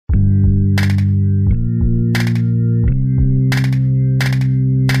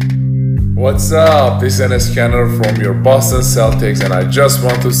What's up? This is Enes Kenner from your Boston Celtics, and I just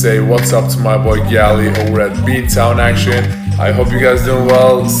want to say what's up to my boy Gally over at Beantown Action. I hope you guys doing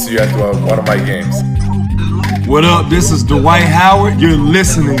well. See you at one of my games. What up? This is Dwight Howard. You're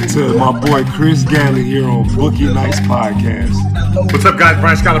listening to my boy Chris Galley here on Bookie Nights Podcast. What's up, guys?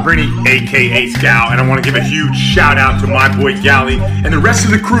 Brian Scalabrine, a.k.a. Scal, and I want to give a huge shout-out to my boy Galley and the rest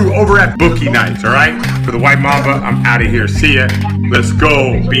of the crew over at Bookie Nights, all right? For the White Mamba, I'm out of here. See ya. Let's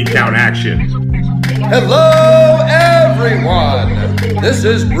go, Beantown Action. Hello, everyone. This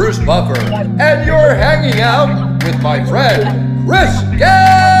is Bruce Buffer, and you're hanging out with my friend, Chris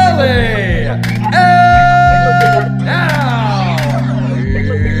Galley. And now,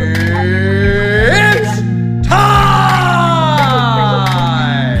 it's time!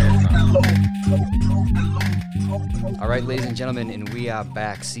 All right, ladies and gentlemen, and we are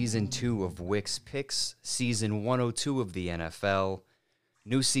back. Season 2 of Wicks Picks, Season 102 of the NFL.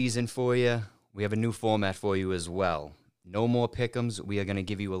 New season for you. We have a new format for you as well. No more pick'ems. We are going to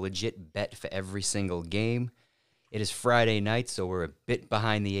give you a legit bet for every single game. It is Friday night, so we're a bit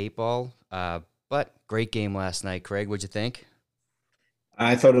behind the eight ball. But great game last night. Craig, what'd you think?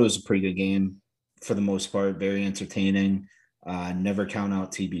 I thought it was a pretty good game for the most part. Very entertaining. Never count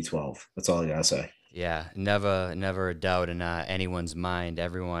out TB12. That's all I gotta say. Yeah, never a doubt in anyone's mind.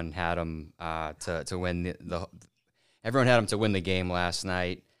 Everyone had them to win everyone had them to win the game last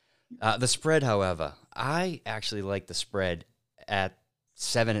night. The spread, however, I actually like the spread at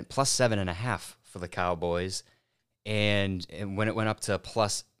plus 7.5 for the Cowboys, and when it went up to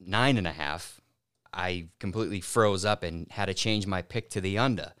plus 9.5, I completely froze up and had to change my pick to the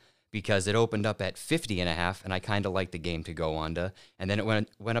under because it opened up at 50.5, and I kind of liked the game to go under, and then it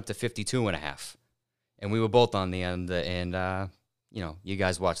went up to 52.5, and we were both on the under, and you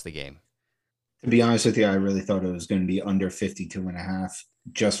guys watched the game. To be honest with you, I really thought it was going to be under 52.5,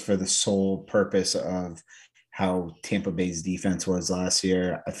 just for the sole purpose of how Tampa Bay's defense was last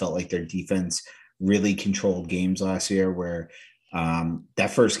year. I felt like their defense really controlled games last year, where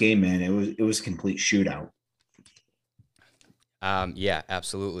that first game, man, it was a complete shootout. Yeah,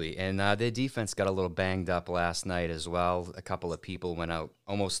 absolutely. And their defense got a little banged up last night as well. A couple of people went out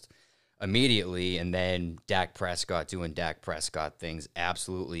almost immediately, and then Dak Prescott doing Dak Prescott things,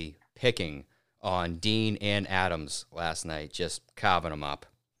 absolutely picking on Dean and Adams last night, just carving them up.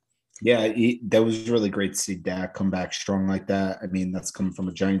 Yeah, that was really great to see Dak come back strong like that. I mean, that's coming from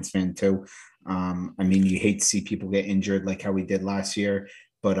a Giants fan too. I mean, you hate to see people get injured like how we did last year,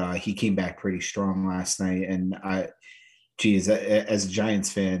 but he came back pretty strong last night. And as a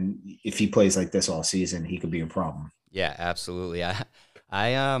Giants fan, if he plays like this all season, he could be a problem. Yeah, absolutely.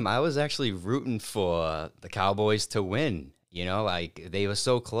 I was actually rooting for the Cowboys to win. Like they were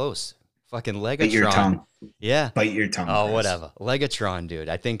so close. Fucking Legatron. Bite your tongue. Yeah. Bite your tongue. Oh, whatever. Legatron, dude.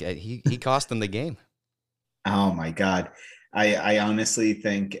 I think he cost them the game. Oh, my God. I honestly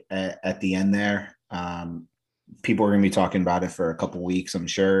think at the end there, people are going to be talking about it for a couple weeks, I'm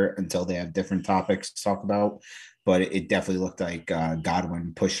sure, until they have different topics to talk about. But it definitely looked like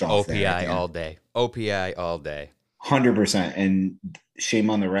Godwin pushed off OPI all day. OPI all day. 100%. And shame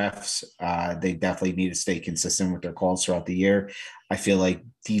on the refs. They definitely need to stay consistent with their calls throughout the year. I feel like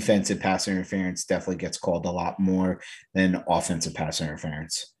defensive pass interference definitely gets called a lot more than offensive pass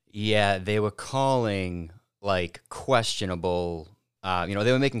interference. Yeah, they were calling like questionable, they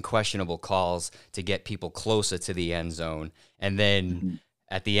were making questionable calls to get people closer to the end zone. And then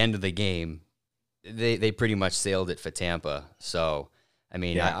at the end of the game, they pretty much sailed it for Tampa. So, I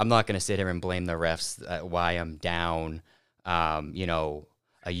mean, yeah. I'm not going to sit here and blame the refs why I'm down,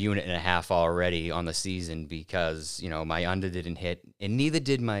 a unit and a half already on the season because, my under didn't hit, and neither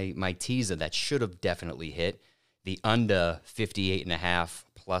did my teaser that should have definitely hit, the under 58.5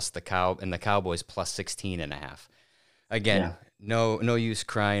 plus the Cowboys plus 16.5. Again, yeah. No use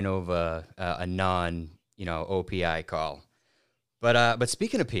crying over a OPI call. But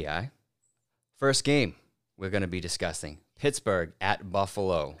speaking of PI, first game we're going to be discussing Pittsburgh at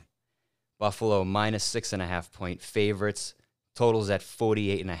Buffalo. Buffalo minus 6.5 point favorites. Totals at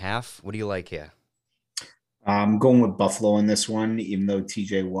 48.5. What do you like here? I'm going with Buffalo in this one, even though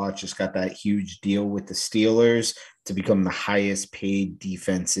TJ Watt just got that huge deal with the Steelers to become the highest paid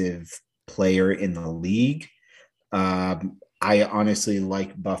defensive player in the league. I honestly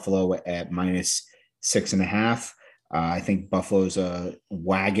like Buffalo at minus 6.5. I think Buffalo's a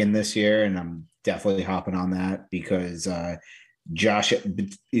wagon this year, and I'm definitely hopping on that because it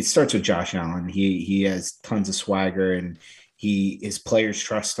starts with Josh Allen. He has tons of swagger, and his players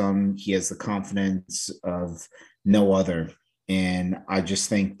trust him. He has the confidence of no other And I just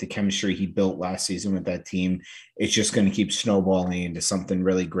think the chemistry he built last season with that team, it's just going to keep snowballing into something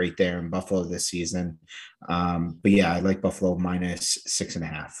really great there in Buffalo this season. But yeah, I like Buffalo minus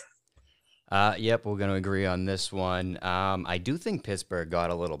 6.5. Yep, we're going to agree on this one. I do think Pittsburgh got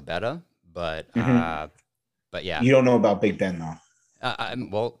a little better, but yeah. You don't know about Big Ben though.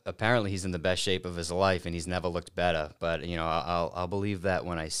 Well, apparently he's in the best shape of his life, and he's never looked better. But I'll believe that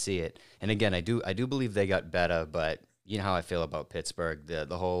when I see it. And again, I do believe they got better. But you know how I feel about Pittsburgh,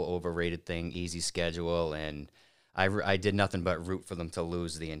 the whole overrated thing, easy schedule, and I did nothing but root for them to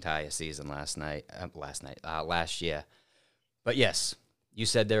lose the entire season last year. But yes, you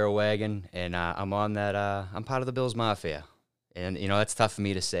said they're a wagon, and I'm on that. I'm part of the Bills Mafia, and that's tough for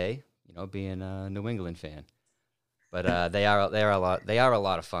me to say. Being a New England fan. But they are a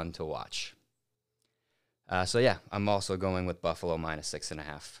lot of fun to watch. So yeah, I'm also going with Buffalo minus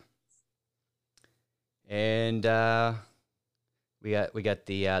 6.5. And we got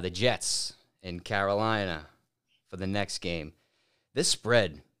the Jets in Carolina for the next game. This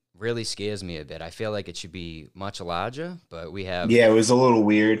spread really scares me a bit. I feel like it should be much larger, but we have. Yeah, it was a little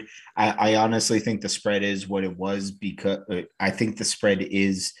weird. I honestly think the spread is what it was because I think the spread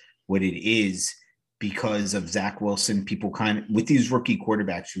is what it is because of Zach Wilson. People kind of, with these rookie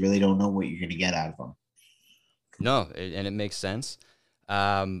quarterbacks, you really don't know what you're going to get out of them. No, and it makes sense.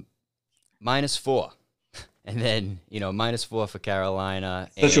 -4. And then, -4 for Carolina.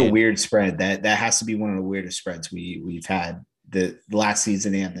 Such a weird spread. That has to be one of the weirdest spreads we've had the last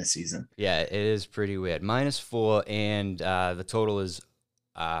season and this season. Yeah, it is pretty weird. -4, and the total is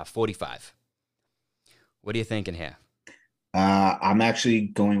 45. What are you thinking here? I'm actually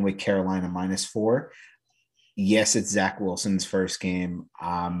going with Carolina -4. Yes, it's Zach Wilson's first game.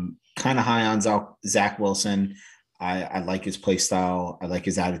 Kind of high on Zach Wilson. I like his play style. I like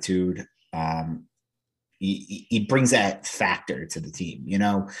his attitude. He brings that factor to the team,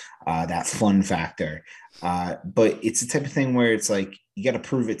 that fun factor. But it's the type of thing where it's like, you got to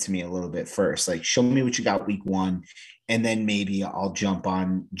prove it to me a little bit first. Like, show me what you got week 1. And then maybe I'll jump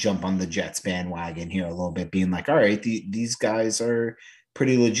on the Jets bandwagon here a little bit, being like, all right, these guys are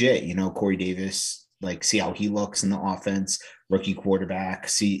pretty legit. Corey Davis, like, see how he looks in the offense, rookie quarterback,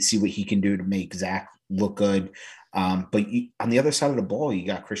 see what he can do to make Zach look good. But on the other side of the ball, you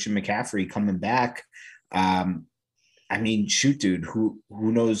got Christian McCaffrey coming back. Shoot, dude, who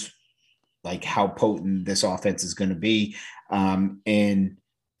knows like how potent this offense is going to be. And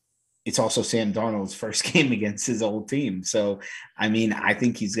it's also Sam Darnold's first game against his old team. So, I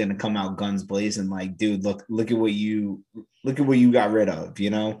think he's going to come out guns blazing. Like, dude, look at what you got rid of,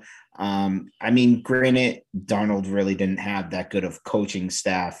 Granted, Darnold really didn't have that good of coaching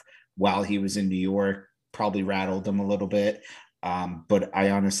staff while he was in New York, probably rattled him a little bit. But I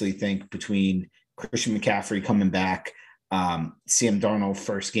honestly think between Christian McCaffrey coming back, Sam Darnold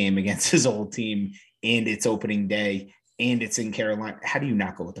first game against his old team, and it's opening day, and it's in Carolina, how do you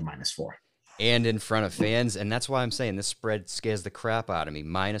not go with the -4? And in front of fans, and that's why I'm saying this spread scares the crap out of me.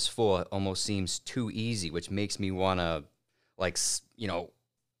 -4 almost seems too easy, which makes me want to,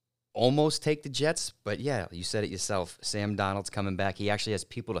 almost take the Jets. But yeah, you said it yourself. Sam Darnold's coming back. He actually has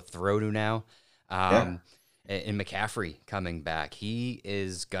people to throw to now. And McCaffrey coming back. He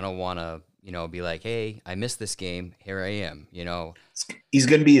is going to want to, be like, hey, I missed this game. Here I am, He's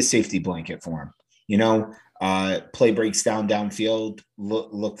going to be a safety blanket for him. Play breaks downfield,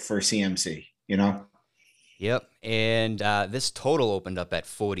 look for CMC, Yep. And this total opened up at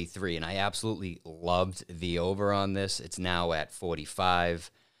 43, and I absolutely loved the over on this. It's now at 45.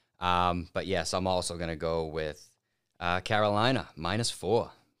 But yes, I'm also going to go with Carolina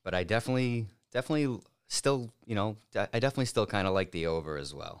 -4. But I definitely still, I definitely still kind of like the over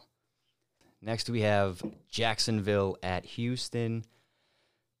as well. Next, we have Jacksonville at Houston.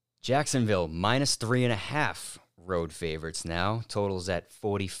 Jacksonville -3.5 road favorites now. Totals at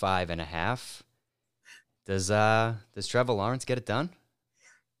 45.5. Does Trevor Lawrence get it done?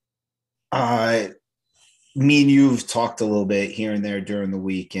 Me and you've talked a little bit here and there during the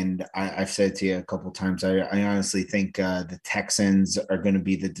week, and I've said to you a couple of times, I honestly think the Texans are going to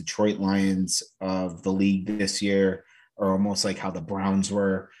be the Detroit Lions of the league this year, or almost like how the Browns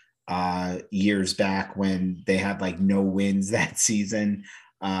were years back when they had like no wins that season.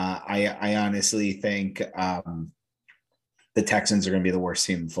 I honestly think the Texans are going to be the worst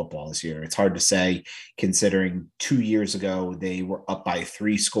team in football this year. It's hard to say, considering 2 years ago they were up by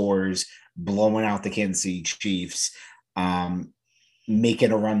 3 scores, blowing out the Kansas City Chiefs,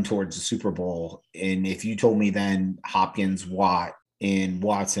 making a run towards the Super Bowl. And if you told me then Hopkins, Watt, and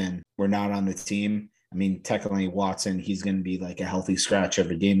Watson were not on the team, technically Watson, he's going to be like a healthy scratch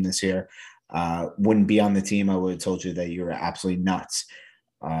every game this year. wouldn't be on the team, I would have told you that you were absolutely nuts.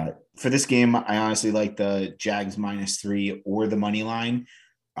 For this game, I honestly like the Jags -3 or the money line.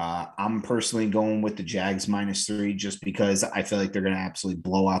 I'm personally going with the Jags -3 just because I feel like they're going to absolutely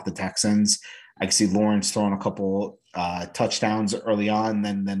blow out the Texans. I can see Lawrence throwing a couple touchdowns early on,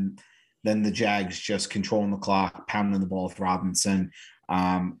 then the Jags just controlling the clock, pounding the ball with Robinson.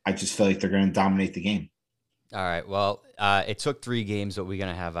 I just feel like they're going to dominate the game. All right. Well, it took 3 games, but we're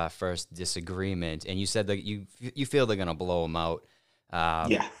gonna have our first disagreement. And you said that you feel they're gonna blow them out.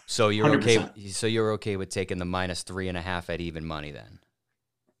 Yeah. So you're 100%. okay. So you're okay with taking the -3.5 at even money then?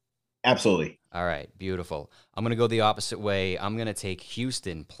 Absolutely. All right. Beautiful. I'm gonna go the opposite way. I'm gonna take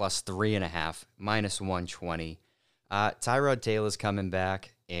Houston +3.5, -120. Tyrod Taylor's coming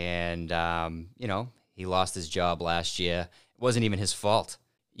back, and he lost his job last year. It wasn't even his fault.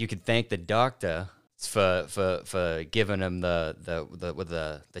 You could thank the doctor for giving him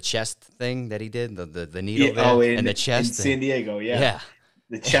the chest thing that he did, the needle there, and the chest in San Diego, yeah,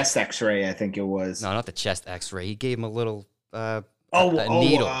 the chest X-ray, I think it was. No, not the chest X-ray. He gave him a little a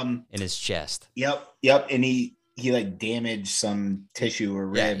needle in his chest. Yep, and he like damaged some tissue or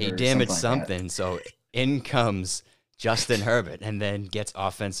rib. Yeah, he damaged something. Like so in comes Justin Herbert, and then gets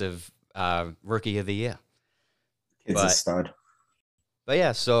offensive rookie of the year. It's a stud. But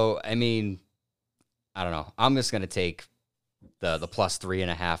yeah, so I mean, I don't know. I'm just going to take the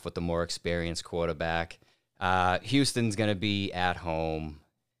 +3.5 with the more experienced quarterback. Houston's going to be at home.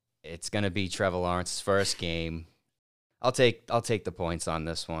 It's going to be Trevor Lawrence's first game. I'll take the points on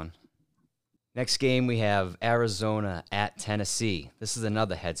this one. Next game, we have Arizona at Tennessee. This is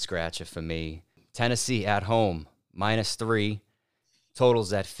another head scratcher for me. Tennessee at home, -3.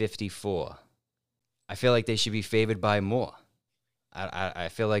 Totals at 54. I feel like they should be favored by more. I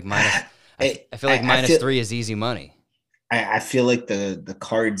feel like I feel like -3 is easy money. I feel like the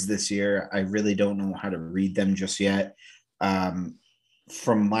cards this year, I really don't know how to read them just yet.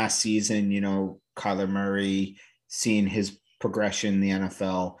 From last season, Kyler Murray, seeing his progression in the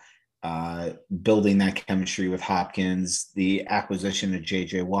NFL, building that chemistry with Hopkins, the acquisition of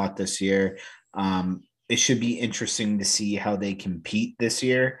J.J. Watt this year. It should be interesting to see how they compete this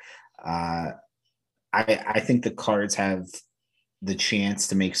year. I think the cards have the chance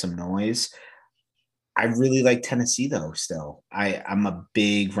to make some noise. I really like Tennessee though. Still, I'm a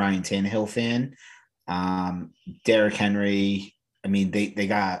big Ryan Tannehill fan. Derrick Henry. I mean, they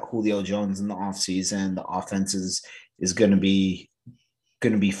got Julio Jones in the offseason. The offense is going to be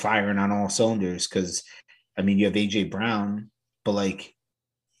firing on all cylinders because, I mean, you have AJ Brown, but like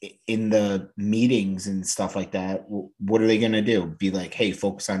in the meetings and stuff like that, what are they going to do? Be like, hey,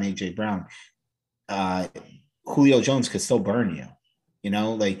 focus on AJ Brown. Julio Jones could still burn you.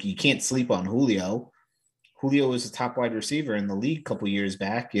 Like you can't sleep on Julio. Julio was a top wide receiver in the league a couple years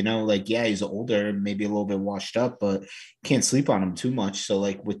back. Like, yeah, he's older, maybe a little bit washed up, but can't sleep on him too much. So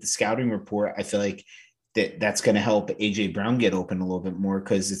like with the scouting report, I feel like that's going to help AJ Brown get open a little bit more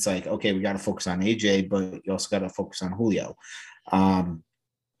because it's like, okay, we got to focus on AJ, but you also got to focus on Julio.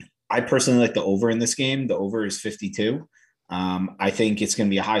 I personally like the over in this game. The over is 52. I think it's going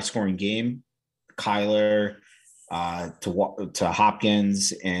to be a high scoring game. Kyler to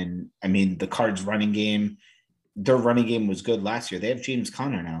Hopkins, and I mean the Cards running game. Their running game was good last year. They have James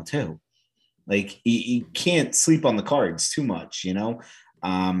Conner now too. Like you can't sleep on the Cards too much,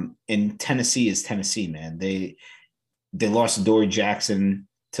 And Tennessee is Tennessee, man. They lost Dory Jackson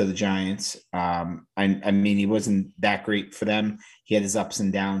to the Giants. I mean, he wasn't that great for them. He had his ups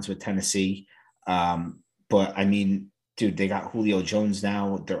and downs with Tennessee. But I mean, dude, they got Julio Jones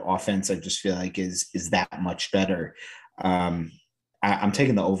now. Their offense, I just feel like is that much better. I'm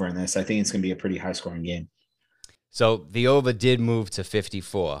taking the over in this. I think it's going to be a pretty high scoring game. So the over did move to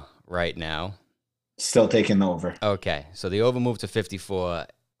 54 right now. Still taking the over. Okay, so the over moved to 54,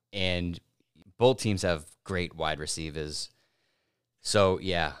 and both teams have great wide receivers. So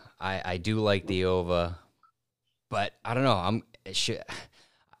yeah, I do like the over, but I don't know.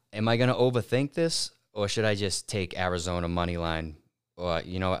 Am I gonna overthink this, or should I just take Arizona money line? Or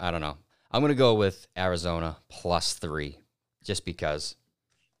I don't know. I'm gonna go with Arizona +3, just because.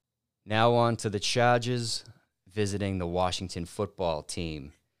 Now on to the Chargers visiting the Washington football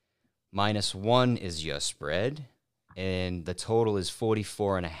team. -1 is your spread, and the total is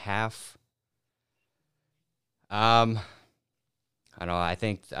 44.5. I don't know. I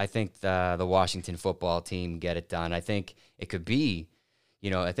think the Washington football team get it done. I think it could be,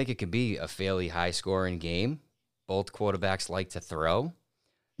 a fairly high scoring game. Both quarterbacks like to throw.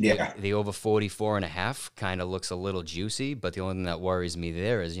 Yeah. The over 44.5 kind of looks a little juicy, but the only thing that worries me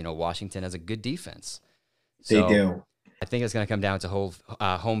there is, Washington has a good defense. They do. I think it's going to come down to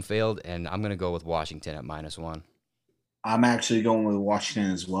home field, and I'm going to go with Washington at -1. I'm actually going with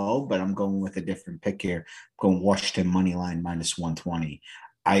Washington as well, but I'm going with a different pick here. I'm going Washington money line -120.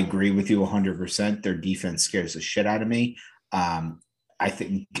 I agree with you 100%. Their defense scares the shit out of me. I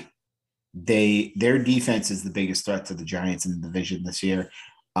think their defense is the biggest threat to the Giants in the division this year,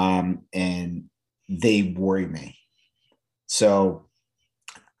 and they worry me. So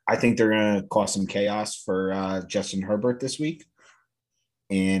I think they're going to cause some chaos for Justin Herbert this week,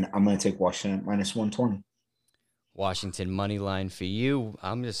 and I'm going to take Washington at -120. Washington money line for you.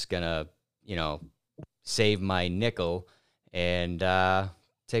 I'm just going to, save my nickel and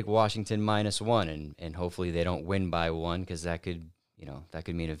take Washington -1, and hopefully they don't win by 1, because that could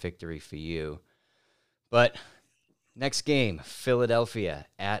mean a victory for you. But next game, Philadelphia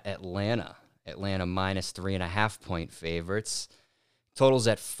at Atlanta. Atlanta -3.5 point favorites. Totals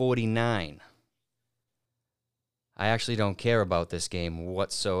at 49. I actually don't care about this game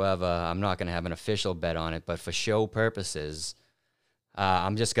whatsoever. I'm not going to have an official bet on it, but for show purposes,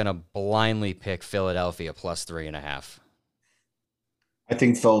 I'm just going to blindly pick Philadelphia +3.5. I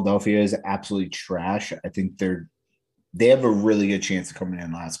think Philadelphia is absolutely trash. I think they have a really good chance of coming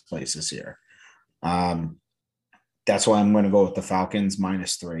in last place this year. That's why I'm going to go with the Falcons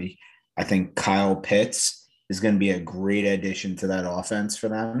 -3. I think Kyle Pitts is going to be a great addition to that offense for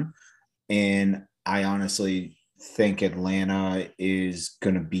them. And I honestly think Atlanta is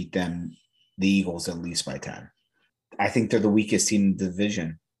going to beat the Eagles, at least by 10. I think they're the weakest team in the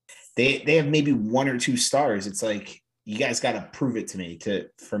division. They have maybe 1 or 2 stars. It's like, you guys got to prove it to me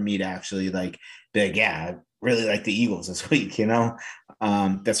for me to actually be like, yeah, I really like the Eagles this week,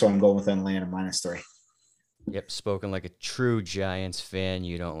 That's why I'm going with Atlanta -3. Yep, spoken like a true Giants fan.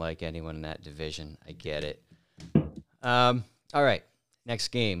 You don't like anyone in that division. I get it. All right, next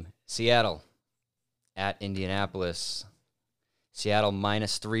game, Seattle at Indianapolis. Seattle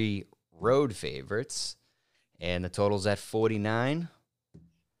 -3 road favorites, and the total's at 49.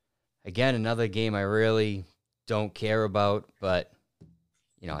 Again, another game I really don't care about, but,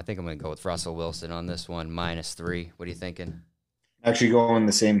 I think I'm going to go with Russell Wilson on this one, -3. What are you thinking? Actually going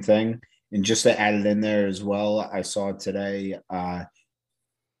the same thing. And just to add it in there as well, I saw today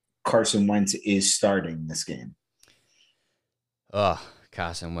Carson Wentz is starting this game. Oh,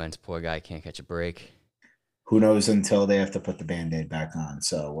 Carson Wentz, poor guy, can't catch a break. Who knows until they have to put the Band-Aid back on.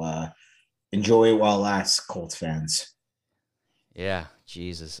 So enjoy it while it lasts, Colts fans. Yeah,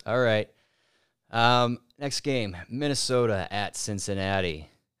 Jesus. All right. Next game, Minnesota at Cincinnati.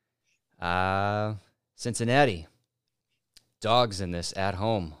 Cincinnati, dogs in this at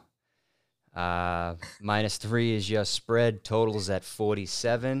home. -3 is your spread. Totals at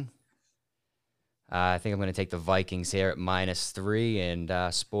 47. I think I'm going to take the Vikings here at -3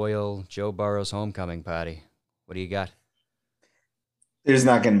 and spoil Joe Burrow's homecoming party. What do you got? There's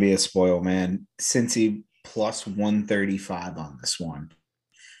not going to be a spoil, man. Cincy +135 on this one.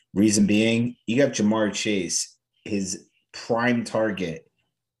 Reason being, you got Jamar Chase, his prime target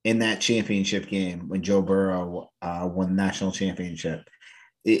in that championship game when Joe Burrow won the national championship.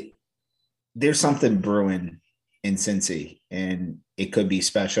 There's something brewing in Cincy, and it could be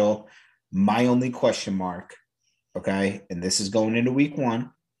special. My only question mark, okay, and this is going into week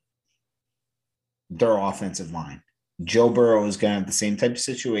 1, their offensive line. Joe Burrow is going to have the same type of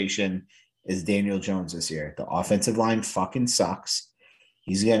situation as Daniel Jones this year. The offensive line fucking sucks.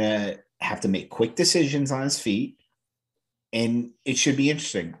 He's going to have to make quick decisions on his feet, and it should be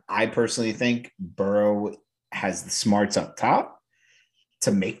interesting. I personally think Burrow has the smarts up top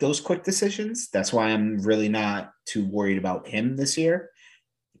to make those quick decisions. That's why I'm really not too worried about him this year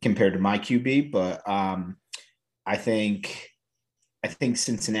compared to my QB. But I think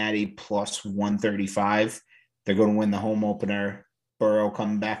Cincinnati +135. They're going to win the home opener. Burrow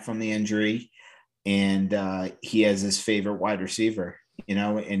coming back from the injury, and he has his favorite wide receiver,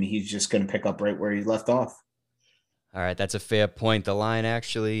 and he's just going to pick up right where he left off. All right, that's a fair point. The line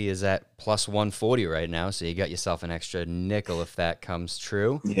actually is at +140 right now, so you got yourself an extra nickel if that comes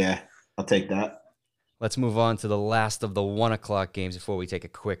true. Yeah, I'll take that. Let's move on to the last of the 1 o'clock games before we take a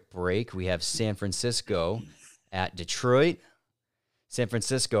quick break. We have San Francisco at Detroit. San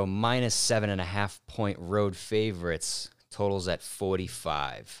Francisco -7.5 point road favorites. Totals at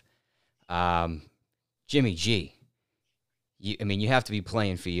 45. Jimmy G, you have to be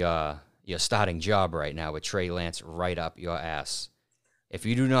playing for your starting job right now with Trey Lance right up your ass. If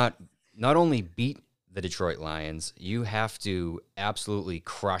you do not only beat the Detroit Lions, you have to absolutely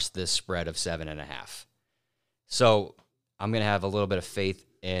crush this spread of 7.5. So I'm going to have a little bit of faith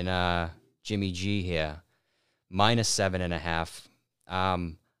in Jimmy G here. -7.5.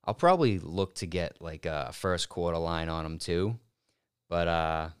 I'll probably look to get like a first quarter line on them too. But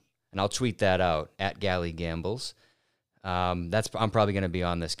and I'll tweet that out at Galley Gambles. I'm probably going to be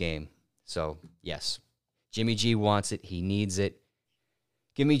on this game. So yes, Jimmy G wants it. He needs it.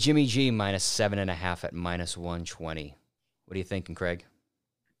 Give me Jimmy G minus 7.5 at minus 120. What are you thinking, Craig?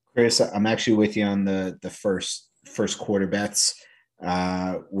 Chris, I'm actually with you on the first quarter bets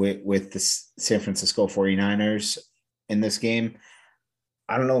with the San Francisco 49ers in this game.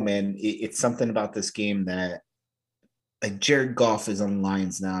 I don't know, man. It's something about this game that, like, Jared Goff is on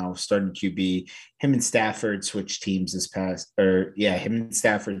lines now, starting QB. Him and Stafford switched teams this past, him and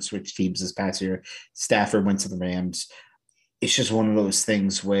Stafford switched teams this past year. Stafford went to the Rams. It's just one of those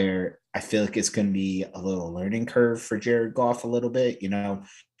things where I feel like it's going to be a little learning curve for Jared Goff a little bit.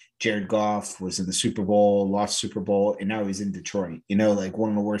 Jared Goff was in the Super Bowl, lost Super Bowl, and now he's in Detroit, like one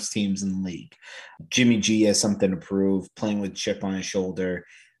of the worst teams in the league. Jimmy G has something to prove, playing with chip on his shoulder.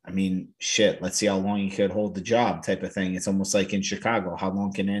 I mean, shit, let's see how long he could hold the job type of thing. It's almost like in Chicago. How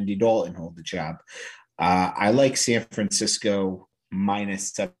long can Andy Dalton hold the job? I like San Francisco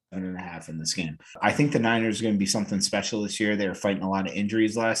minus 7.5 in this game. I think the Niners are going to be something special this year. They were fighting a lot of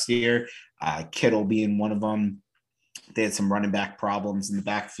injuries last year, Kittle being one of them. They had some running back problems in the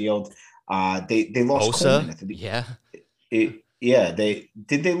backfield. They lost Bosa? Coleman at the Yeah.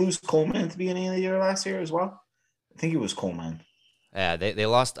 Did they lose Coleman at the beginning of the year last year as well? I think it was Coleman. Yeah, they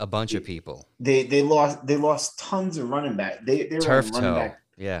lost a bunch of people. They lost tons of running back. They were Turf running toe. back.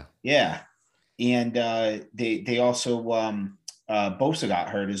 Yeah. And they also Bosa got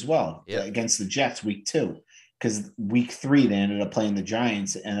hurt as well against the Jets week 2, because week 3 they ended up playing the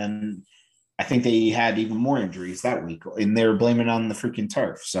Giants, and then I think they had even more injuries that week, and they were blaming it on the freaking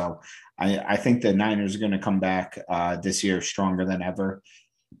turf. So I think the Niners are going to come back this year stronger than ever.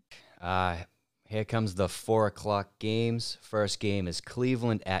 Here comes the 4:00 games. First game is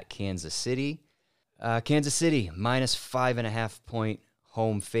Cleveland at Kansas City. Kansas City minus 5.5 point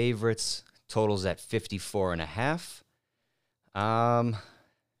home favorites. Totals at 54.5.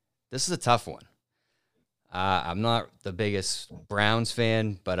 This is a tough one. I'm not the biggest Browns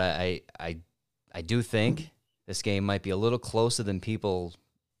fan, but I do think this game might be a little closer than people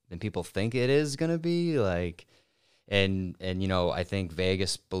think it is going to be. And I think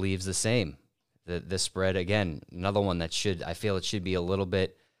Vegas believes the same. The spread, again, another one that I feel it should be a little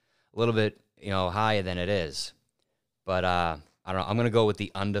bit higher than it is. But I don't know. I'm going to go with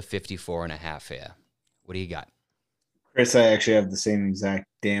the under 54.5 here. What do you got? Chris, I actually have the same exact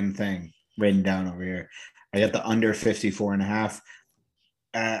damn thing written down over here. I got the under 54.5.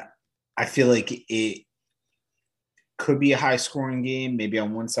 I feel like it could be a high scoring game, maybe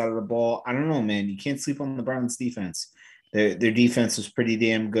on one side of the ball. I don't know, man. You can't sleep on the Browns defense. Their defense was pretty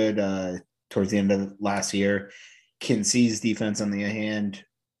damn good towards the end of last year. Kinsey's defense, on the other hand,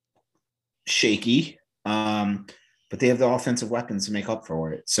 shaky. But they have the offensive weapons to make up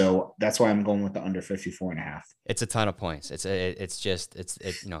for it. So that's why I'm going with the under 54.5. It's a ton of points. It's a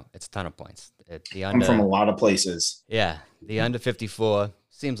ton of points. I'm from a lot of places. Yeah, the under 54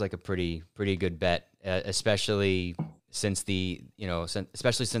 seems like a pretty good bet, especially since the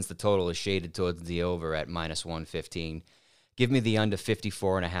total is shaded towards the over at minus 115. Give me the under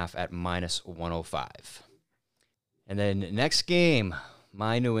 54.5 at minus 105. And then next game,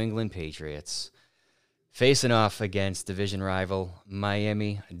 my New England Patriots facing off against division rival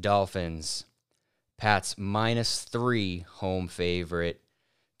Miami Dolphins. Pats minus 3 home favorite.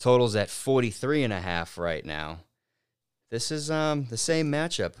 Totals at 43.5 right now. This is the same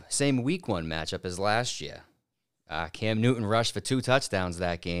matchup, same week 1 matchup as last year. Cam Newton rushed for 2 touchdowns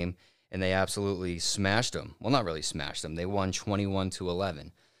that game, and they absolutely smashed them. Well, not really smashed them. They won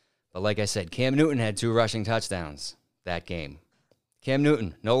 21-11. But like I said, Cam Newton had 2 rushing touchdowns that game. Cam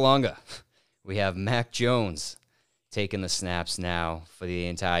Newton, no longer. We have Mac Jones taking the snaps now for the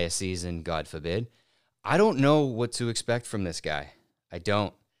entire season, God forbid. I don't know what to expect from this guy. I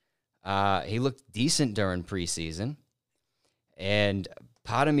don't. He looked decent during preseason, and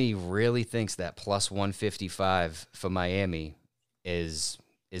part of me really thinks that plus 155 for Miami is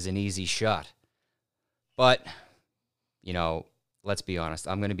an easy shot. But, let's be honest.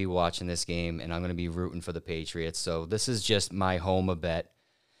 I'm going to be watching this game, and I'm going to be rooting for the Patriots. So this is just my homer bet.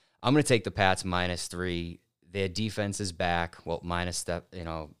 I'm going to take the Pats minus 3. Their defense is back. Well, minus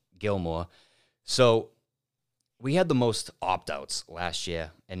Gilmore. So we had the most opt-outs last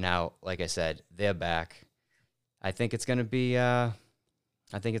year, and now, like I said, they're back. I think it's going to be a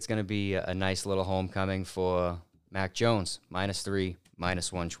nice little homecoming for Mac Jones. Minus 3,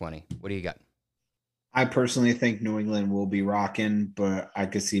 minus 120. What do you got? I personally think New England will be rocking, but I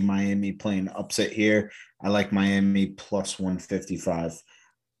could see Miami playing upset here. I like Miami plus 155.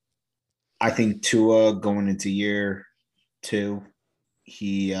 I think Tua going into year 2,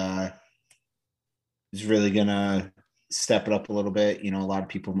 he is really gonna step it up a little bit. A lot of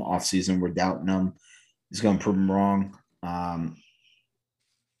people in the offseason were doubting him. He's gonna prove them wrong.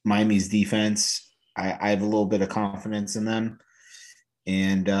 Miami's defense, I have a little bit of confidence in them,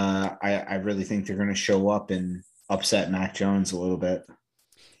 and I really think they're gonna show up and upset Mac Jones a little bit.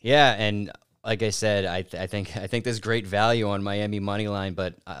 Yeah, and like I said, I think there's great value on Miami money line,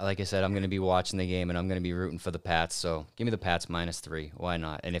 but like I said, I'm going to be watching the game and I'm going to be rooting for the Pats. So give me the Pats -3. Why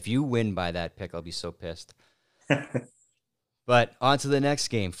not? And if you win by that pick, I'll be so pissed. But on to the next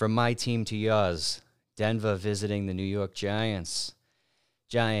game, from my team to yours. Denver visiting the New York Giants.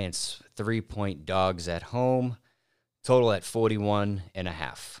 Giants 3-point dogs at home. Total at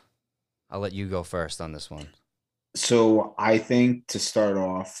 41.5. I'll let you go first on this one. So I think to start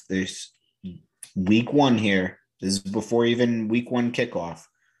off, there's week 1 here. This is before even week 1 kickoff.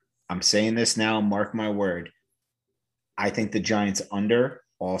 I'm saying this now, mark my word. I think the Giants under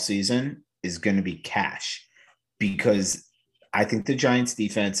all season is going to be cash, because I think the Giants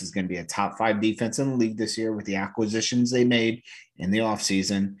defense is going to be a top 5 defense in the league this year with the acquisitions they made in the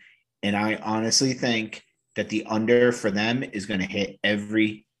offseason. And I honestly think that the under for them is going to hit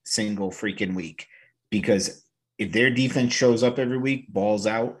every single freaking week, because if their defense shows up every week, balls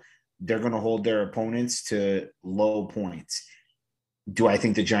out, they're going to hold their opponents to low points. Do I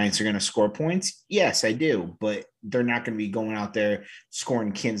think the Giants are going to score points? Yes, I do, but they're not going to be going out there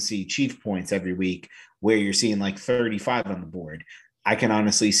scoring Kansas City Chiefs points every week where you're seeing like 35 on the board. I can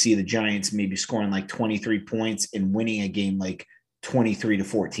honestly see the Giants maybe scoring like 23 points and winning a game like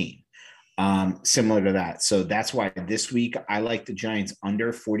 23-14, similar to that. So that's why this week I like the Giants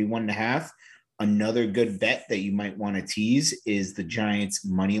under 41.5. Another good bet that you might want to tease is the Giants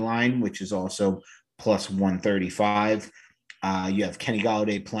money line, which is also plus 135. You have Kenny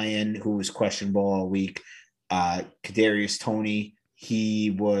Golladay playing, who was questionable all week. Kadarius Toney,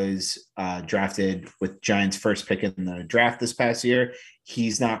 he was drafted with Giants' first pick in the draft this past year.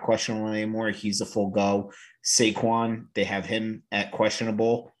 He's not questionable anymore. He's a full go. Saquon, they have him at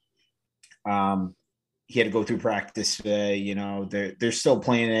questionable. He had to go through practice today. They're still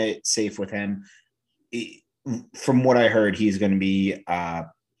playing it safe with him. From what I heard, he's going to be a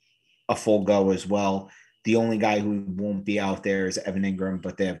full go as well. The only guy who won't be out there is Evan Ingram,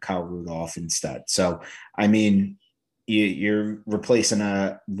 but they have Kyle Rudolph instead. So, I mean, you're replacing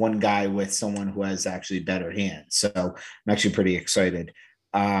one guy with someone who has actually better hands. So I'm actually pretty excited.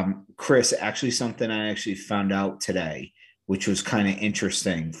 Chris, actually something I actually found out today, which was kind of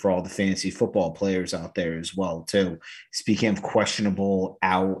interesting for all the fantasy football players out there as well, too. Speaking of questionable,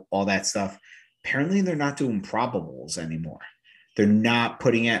 out, all that stuff, apparently they're not doing probables anymore. They're not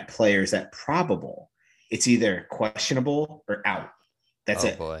putting at players at probable. It's either questionable or out. That's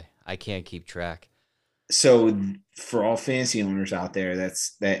it. Oh, boy. I can't keep track. So for all fantasy owners out there,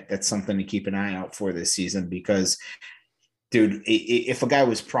 that's something to keep an eye out for this season, because, dude, if a guy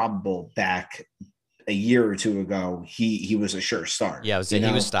was probable back a year or two ago, he was a sure start. Yeah, he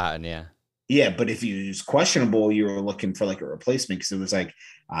was starting, yeah. Yeah, but if he was questionable, you were looking for like a replacement, because it was like,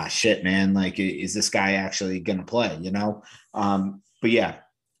 shit, man, like, is this guy actually going to play, But yeah.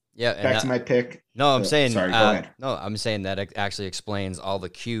 Yeah. Back to my pick. No, I'm saying, sorry, go ahead. No, I'm saying that it actually explains all the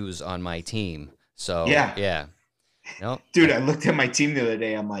Qs on my team. So, yeah. No. Dude, I looked at my team the other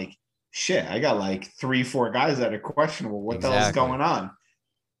day. I'm like, shit, I got like 3-4 guys that are questionable. What the hell is going on?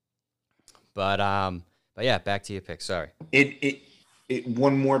 But yeah, back to your pick. Sorry. It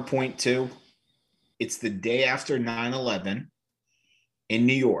one more point too. It's the day after 9/11 in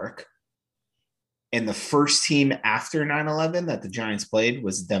New York. And the first team after 9/11 that the Giants played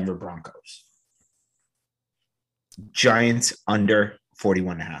was the Denver Broncos. Giants under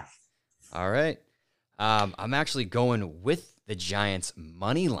 41.5. All right. I'm actually going with the Giants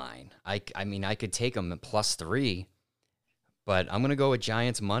money line. I mean, I could take them at +3, but I'm going to go with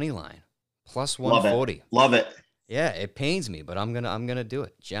Giants money line. Plus 140. Love it. Yeah, it pains me, but I'm gonna do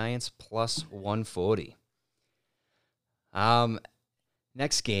it. Giants plus 140.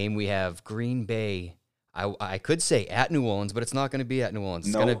 Next game we have Green Bay. I could say at New Orleans, but it's not going to be at New Orleans.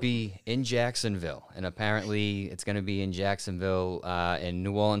 It's going to be in Jacksonville, and apparently it's going to be in Jacksonville. And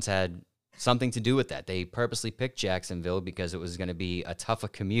New Orleans had something to do with that. They purposely picked Jacksonville because it was going to be a tougher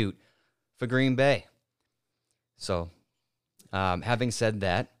commute for Green Bay. So, having said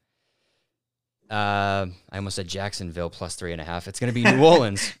that. I almost said Jacksonville plus 3.5. It's going to be New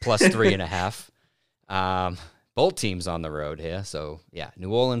Orleans plus 3.5. Both teams on the road here. So, yeah,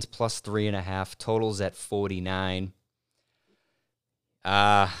 New Orleans plus 3.5. Totals at 49.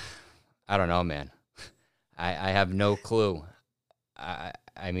 I don't know, man. I have no clue. I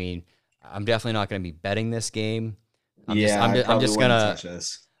mean, I'm definitely not going to be betting this game. I probably wouldn't touch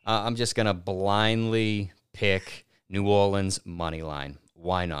this. I'm just gonna blindly pick New Orleans money line.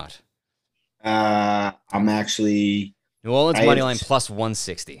 Why not? I'm actually New Orleans I money have line plus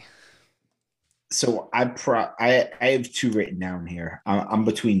 160. so I have two written down here. I'm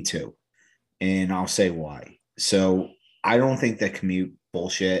between two, and I'll say why. So I don't think that commute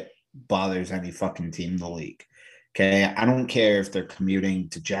bullshit bothers any fucking team in the league. Okay, I don't care if they're commuting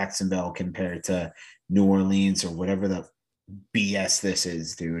to Jacksonville compared to New Orleans or whatever the BS this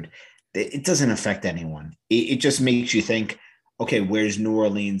is, dude. It doesn't affect anyone. It just makes you think, okay, where's New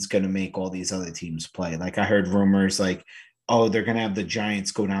Orleans going to make all these other teams play? Like I heard rumors like, oh, they're going to have the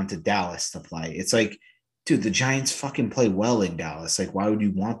Giants go down to Dallas to play. It's like, dude, the Giants fucking play well in Dallas. Like, why would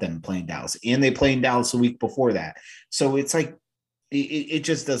you want them playing Dallas? And they play in Dallas a week before that. So it's like, it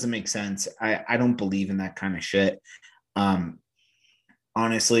just doesn't make sense. I don't believe in that kind of shit.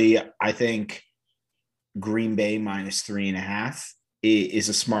 Honestly, I think Green Bay minus 3.5 is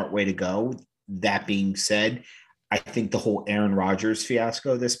a smart way to go. That being said, I think the whole Aaron Rodgers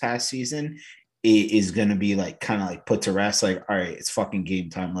fiasco this past season is going to be like kind of like put to rest. Like, all right, it's fucking game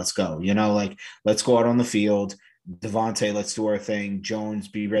time. Let's go. You know, like let's go out on the field. Devontae, let's do our thing. Jones,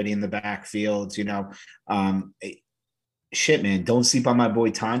 be ready in the backfield. You know, shit, man, don't sleep on my boy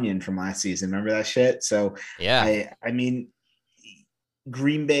Tanyan from last season. Remember that shit? So Yeah. I mean,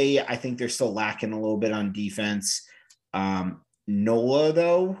 Green Bay, I think they're still lacking a little bit on defense. Nola,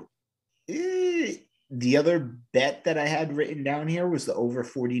 though, the other bet that I had written down here was the over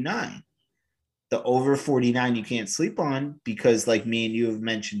 49. The over 49 you can't sleep on because, like me and you have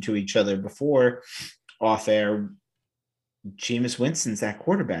mentioned to each other before off air, Jameis Winston's that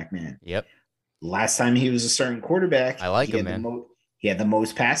quarterback, man. Yep. Last time he was a certain quarterback, I like him, man. He had the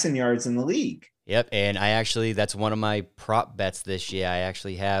most passing yards in the league. Yep, and that's one of my prop bets this year. I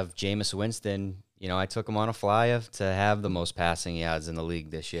actually have Jameis Winston. You know, I took him on a flyer to have the most passing yards in the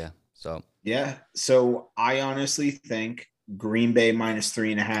league this year. So yeah, so I honestly think Green Bay minus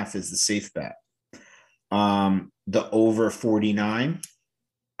 3.5 is the safe bet. The over 49,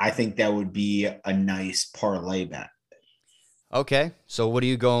 I think that would be a nice parlay bet. okay, so what are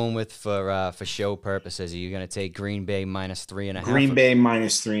you going with for show purposes? Are you going to take Green Bay minus 3.5? Green Bay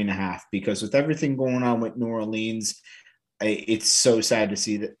minus 3.5 because with everything going on with New Orleans, it's so sad to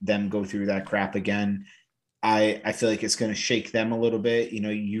see them go through that crap again. I feel like it's going to shake them a little bit. You know,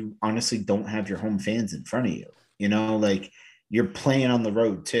 you honestly don't have your home fans in front of you. You know, like you're playing on the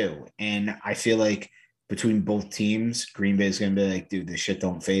road too, and I feel like between both teams, Green Bay is going to be like, dude, this shit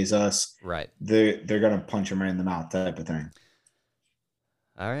don't phase us. Right. They're going to punch them right in the mouth type of thing.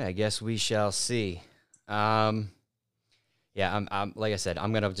 All right, I guess we shall see. Yeah, I'm like I said,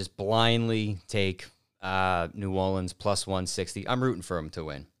 I'm gonna just blindly take New Orleans plus 160. I'm rooting for them to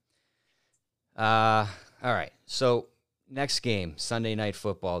win. All right, so next game, Sunday Night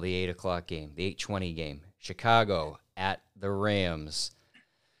Football, the 8:00 game, the 8:20 game, Chicago at the Rams.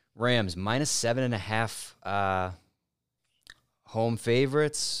 Rams minus 7.5 home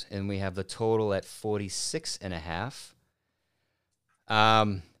favorites, and we have the total at 46.5.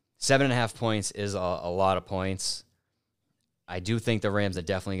 7.5 points is a lot of points. I do think the Rams are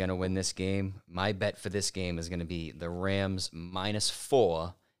definitely going to win this game. My bet for this game is going to be the Rams minus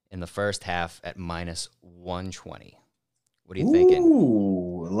 4 in the first half at minus 120. What are you thinking?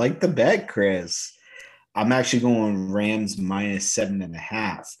 Ooh, like the bet, Chris. I'm actually going Rams minus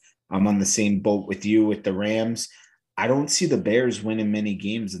 7.5. I'm on the same boat with you with the Rams. I don't see the Bears winning many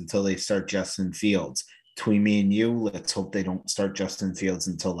games until they start Justin Fields. Between me and you, let's hope they don't start Justin Fields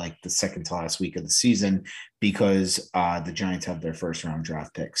until like the second to last week of the season because the Giants have their first round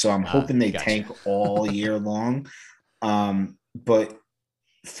draft pick. So I'm hoping they tank all year long. But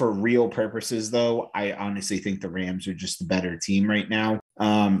for real purposes, though, I honestly think the Rams are just the better team right now.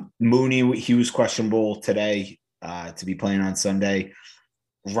 Mooney, he was questionable today to be playing on Sunday.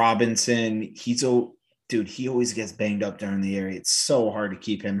 Robinson, he always gets banged up during the year. It's so hard to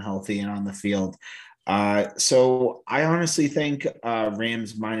keep him healthy and on the field. So I honestly think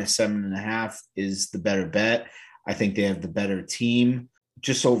Rams minus 7.5 is the better bet. I think they have the better team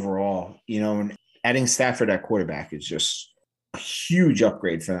just overall, you know, and adding Stafford at quarterback is just a huge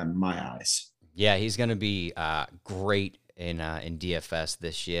upgrade for them in my eyes. Yeah, he's going to be great in DFS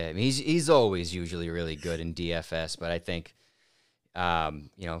this year. I mean, he's always usually really good in DFS, but I think,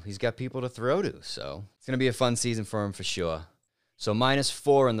 you know, he's got people to throw to, so it's going to be a fun season for him for sure. So minus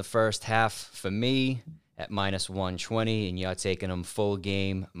 4 in the first half for me at minus 120, and you're taking them full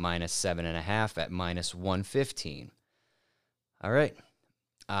game minus 7.5 at minus 115. All right.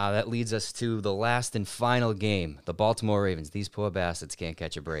 That leads us to the last and final game. The Baltimore Ravens. These poor bastards can't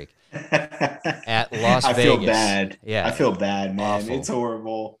catch a break. At Las I Vegas. feel bad. Yeah. I feel bad, man. Awful. It's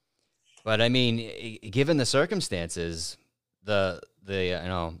horrible. But I mean, given the circumstances, the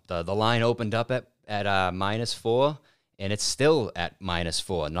line opened up at -4, and it's still at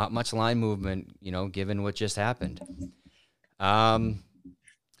 -4. Not much line movement, given what just happened. And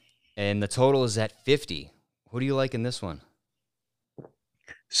the total is at 50. Who do you like in this one?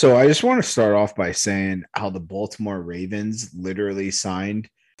 So I just want to start off by saying how the Baltimore Ravens literally signed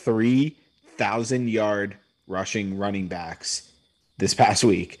 3,000-yard rushing running backs this past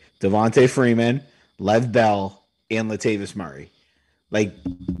week. Devontae Freeman, Lev Bell, and Latavius Murray. Like,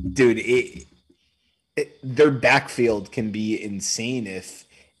 dude, their backfield can be insane if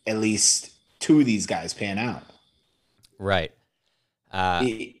at least two of these guys pan out. Right.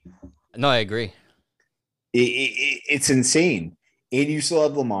 No, I agree. It's insane. And you still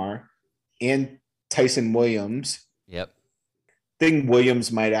have Lamar and Tyson Williams. Yep. I think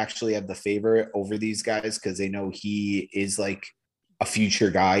Williams might actually have the favorite over these guys because they know he is like a future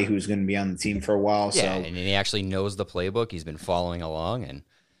guy who's going to be on the team for a while. Yeah, so and he actually knows the playbook. He's been following along, and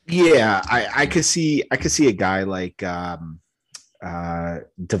yeah, I could see a guy like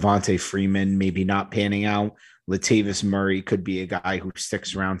Devontae Freeman maybe not panning out. Latavius Murray could be a guy who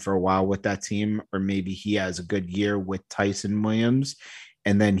sticks around for a while with that team, or maybe he has a good year with Tyson Williams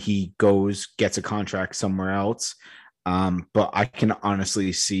and then he gets a contract somewhere else. But I can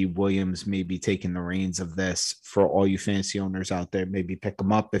honestly see Williams maybe taking the reins of this for all you fantasy owners out there. Maybe pick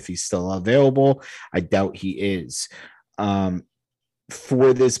him up if he's still available. I doubt he is.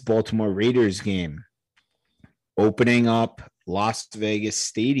 For this Baltimore Raiders game, opening up Las Vegas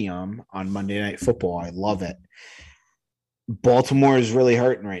Stadium on Monday Night Football. I love it. Baltimore is really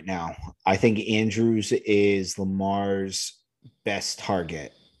hurting right now. I think Andrews is Lamar's best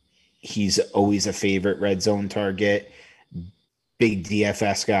target. He's always a favorite red zone target. Big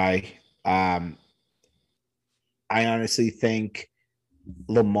DFS guy. I honestly think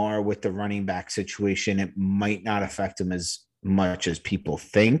Lamar with the running back situation, it might not affect him as much as people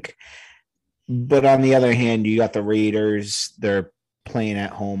think. But on the other hand, you got the Raiders. They're playing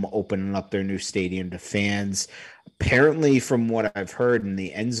at home, opening up their new stadium to fans. Apparently, from what I've heard in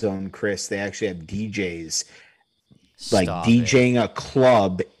the end zone, Chris, they actually have DJs DJing a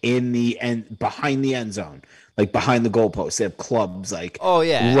club in the end behind the end zone, like behind the goalpost. They have clubs right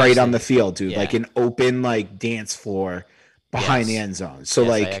on the field, dude, like an open dance floor behind the end zone. So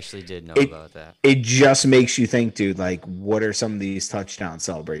I actually did know about that. It just makes you think, dude, what are some of these touchdown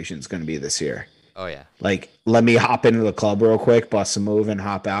celebrations going to be this year? Oh yeah. Let me hop into the club real quick, bust a move and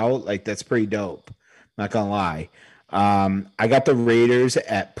hop out. That's pretty dope. Not going to lie. I got the Raiders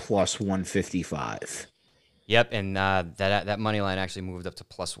at plus 155. Yep, and that money line actually moved up to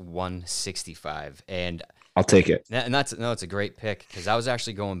plus 165, and I'll take it. And it's a great pick because I was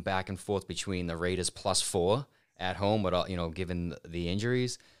actually going back and forth between the Raiders plus 4 at home, but given the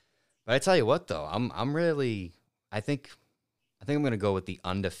injuries. But I tell you what, though, I think I'm gonna go with the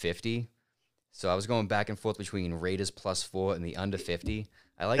under 50. So I was going back and forth between Raiders plus 4 and the under 50.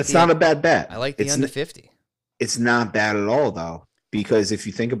 It's not a bad bet. I like the under 50. It's not bad at all, though, because if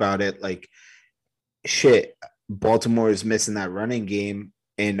you think about it, Baltimore is missing that running game.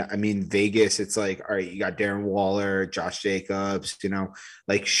 And I mean, Vegas, it's all right, you got Darren Waller, Josh Jacobs,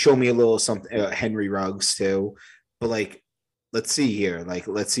 show me a little something, Henry Ruggs too. But let's see here.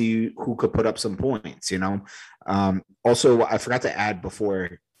 Let's see who could put up some points, Also, I forgot to add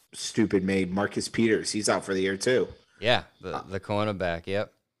before stupid made Marcus Peters. He's out for the year too. Yeah. The cornerback.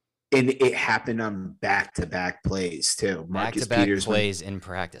 Yep. And it happened on back-to-back plays too. Marcus Back-to-back Peters plays in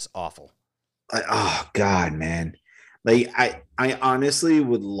practice. Awful. Oh God, man. I honestly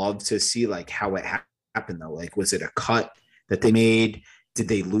would love to see how it happened though. Was it a cut that they made? Did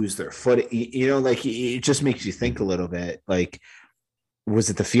they lose their foot? It just makes you think a little bit. Was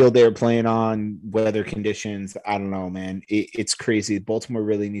it the field they were playing on? Weather conditions? I don't know, man. It's crazy. Baltimore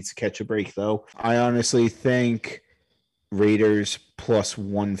really needs to catch a break though. I honestly think Raiders plus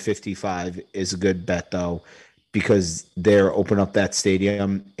 155 is a good bet though, because they're open up that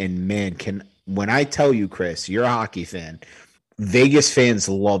stadium and man, when I tell you, Chris, you're a hockey fan, Vegas fans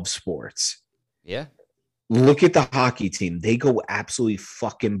love sports. Yeah. Look at the hockey team. They go absolutely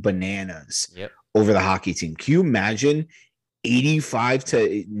fucking bananas over the hockey team. Can you imagine 85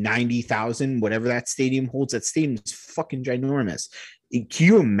 to 90,000, whatever that stadium holds? That stadium is fucking ginormous. Can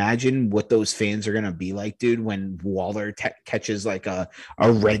you imagine what those fans are going to be like, dude, when Waller catches a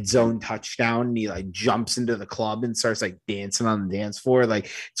red zone touchdown and he jumps into the club and starts dancing on the dance floor?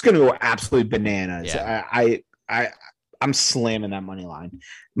 It's going to go absolutely bananas. Yeah. I'm slamming that money line.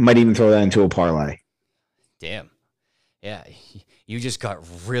 Might even throw that into a parlay. Damn. Yeah, you just got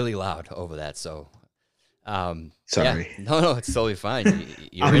really loud over that. So, Sorry. Yeah. No, it's totally fine.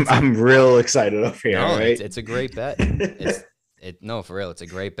 I'm real excited up here. No, right? it's a great bet. No, for real, it's a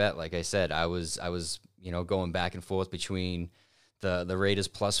great bet. Like I said, I was going back and forth between the Raiders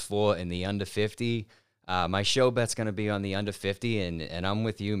 +4 and the under 50. My show bet's gonna be on the under 50, and I'm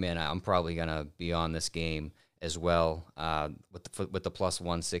with you, man. I'm probably gonna be on this game as well with the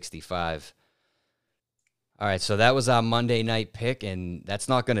 +165. All right, so that was our Monday night pick, and that's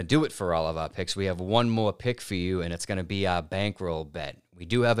not going to do it for all of our picks. We have one more pick for you, and it's going to be our bankroll bet. We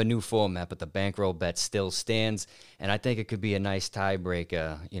do have a new format, but the bankroll bet still stands, and I think it could be a nice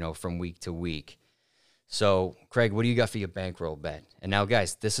tiebreaker, from week to week. So, Craig, what do you got for your bankroll bet? And now,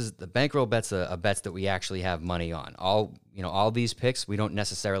 guys, this is the bankroll bet's a bets that we actually have money on. All these picks we don't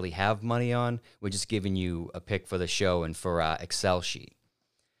necessarily have money on. We're just giving you a pick for the show and for our Excel sheet.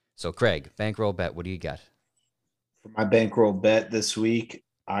 So, Craig, bankroll bet, what do you got? For my bankroll bet this week,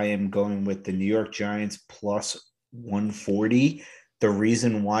 I am going with the New York Giants +140. The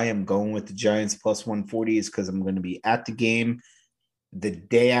reason why I'm going with the Giants +140 is because I'm going to be at the game the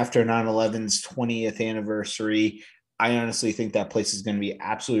day after 9/11's 20th anniversary. I honestly think that place is going to be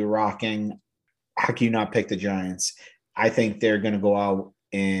absolutely rocking. How can you not pick the Giants? I think they're going to go out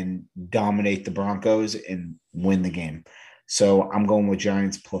and dominate the Broncos and win the game. So I'm going with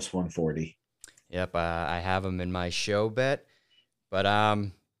Giants +140. Yep, I have them in my show bet, but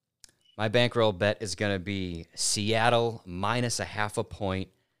my bankroll bet is going to be Seattle -0.5 point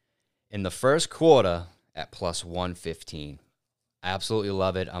in the first quarter at +115. I absolutely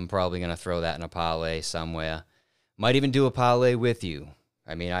love it. I'm probably going to throw that in a parlay somewhere. Might even do a parlay with you.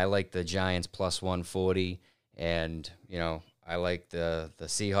 I mean, I like the Giants +140, and I like the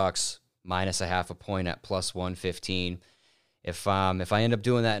Seahawks -0.5 point at +115. If I end up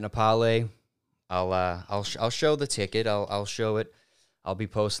doing that in a parlay, I'll show the ticket. I'll show it. I'll be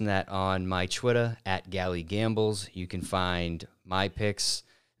posting that on my Twitter @GalleyGambles. You can find my picks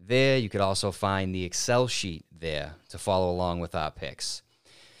there. You could also find the Excel sheet there to follow along with our picks.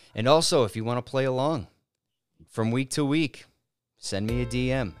 And also, if you want to play along from week to week, send me a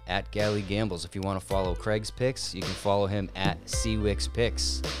DM @GalleyGambles. If you want to follow Craig's picks, you can follow him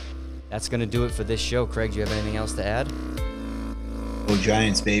 @CWicksPicks. That's going to do it for this show. Craig, do you have anything else to add? Go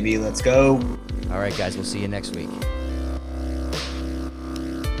Giants, baby. Let's go. All right, guys. We'll see you next week.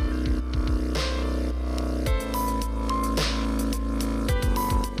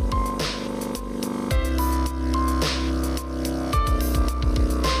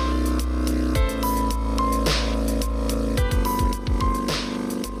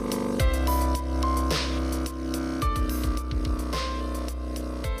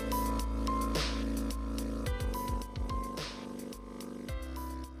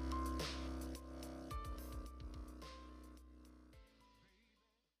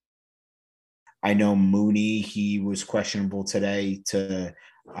 I know Mooney, he was questionable today to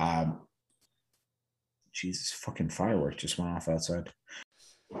Jesus, fucking firework just went off outside.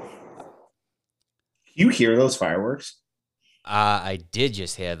 You hear those fireworks? I did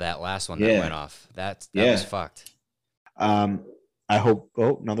just hear that last one that went off. That was fucked. I hope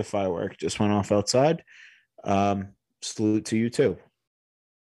another firework just went off outside. Salute to you too.